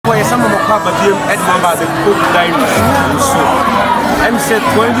boy, some of my Edmund the Pope Diaries. So, I'm said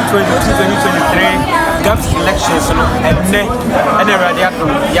 2022-2023 GAPHS elections, and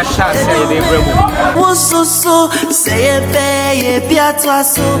Radiato Yasha say they bring. So say it, pay it,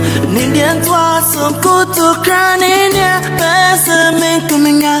 Piatwaso, Nindian Twaso, go to Crania, Pessamin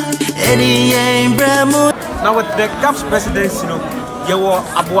coming out, Eddie and Bremo. Now, with the GAPHS presidency, you were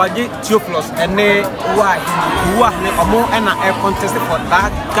Abuaji Theophilus and they were more and I contested for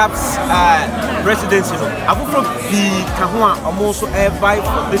that GAPHS presidency. I will from the Kahua almost a vibe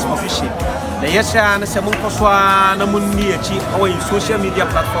for this position. The Yesha and Samun Koswa Namuni or in social media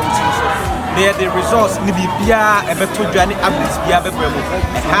platforms. They are the results, Nibia, a better journey, Abis, Biabe,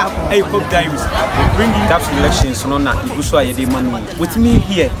 and have a Pope Diaries. Bringing GAPHS elections, Nona, Iguswa Yedimani. With me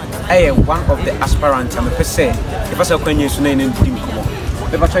here, I am one of the aspirants. I'm a person. If I say Kenya is name in Kintampo,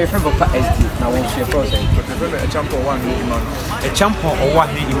 if I try your friend for SD, now won't share process. A champion or one Imano. A champion or one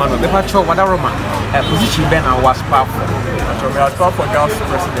Imano. If I try what a Roma, a position Ben I was powerful. I was powerful GAPHS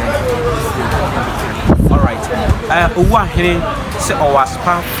president. Alright. Uwahiri say I was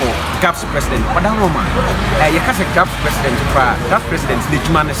powerful GAPHS president. What a Roma. You can't say GAPHS president. GAPHS president, the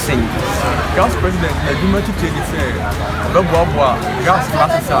human sing. GAPHS president, the human to take it. GAPHS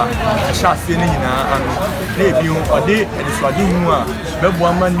classes are a shot in and maybe a day and it's what you know.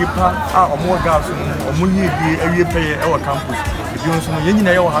 One nipa or more GAPHS or money area pay our campus. If you know, you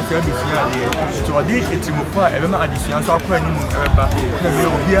know, have to be so a day it's more far. Every addition, so I'm going to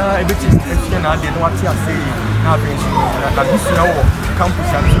be everything. I didn't want to say happens that this now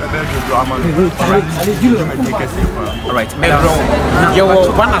campus and drama. Alright, you were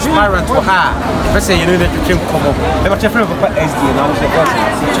one aspirant for her. Let's say you know that you came come up. I'm a friend of SD and I was like,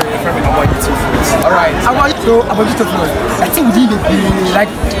 alright, I want you to flow. I think we need to be like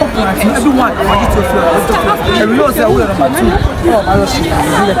everyone. I want you to flow. I realize that we're number 2. Oh, I was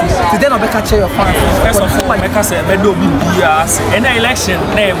today I'm going to catch your fans. First of all, I can say, I don't be BS. In the election,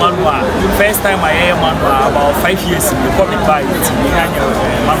 first time I am about 5 years before the buy it.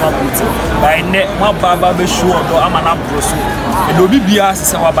 Manual voting. By net, my baba be sure I'm an approach. And will be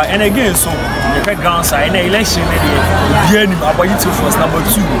BS, and again, so the background side in the election, the about you first number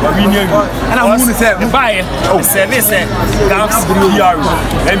 2. And I'm going to say, buy the service, GAPHS PR.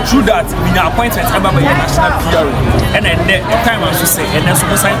 And through that, we are appointed about the national PR. And then the time I should say, and then so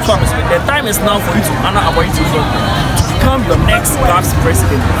the time is now for you to honor about you to become the next GAPHS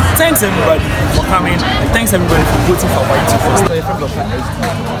president. Thanks everybody for coming, and thanks everybody for voting for our YouTube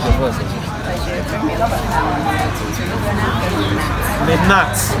first.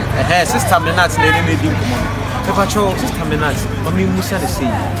 Menat, sister Menat, lady made him come on. Pepper sister Menat, only Musa the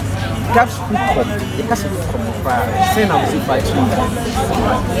same. GAPHS WOCOM, the cast of WOCOM, saying I was invited.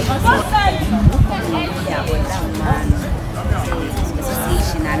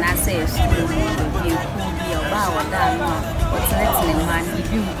 And I say,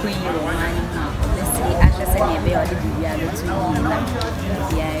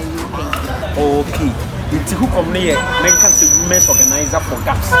 okay, it's who come near, make organizer for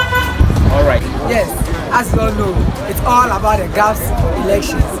GAPHS. Alright. Yes, as you all know, it's all about the GAPHS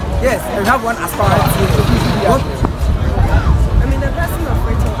elections. Yes, we have one aspirant here. I mean, the person of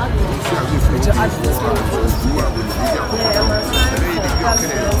Rachel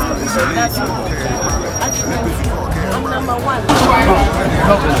I'm number 1.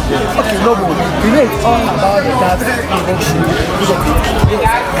 Okay, no more. You know it's all about the GAPHS election.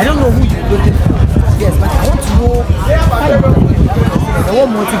 I don't know who you're looking for. Yes, but I want to know what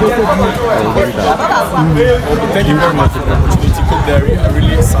motivated you. Thank you very much for the opportunity. I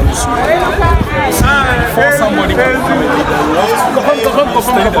really salute you. For somebody the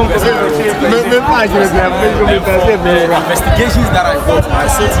investigations that I got, I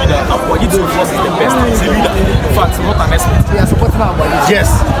saw to you that Abuaji Theophilus is the best. He's a leader. In fact, not an expert. We are supporting Abuaji. Yes,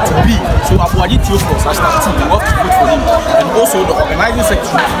 to be. So Abuaji Theophilus, #2, we have to vote for him. And also the organizing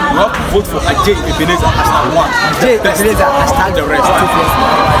secretary, we have to vote for Ajay Ebenezer, #1. Ajay Ebenezer, the rest.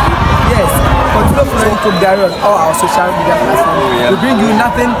 Yes, continue following WOCOM Diary on all our social media platforms. We bring you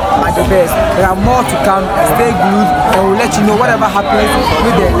nothing but the best. There are more to come. Stay glued, and we'll let you know whatever happens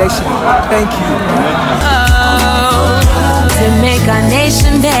with the election. Thank you. To make our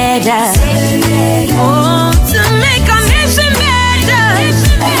nation better. Oh, to make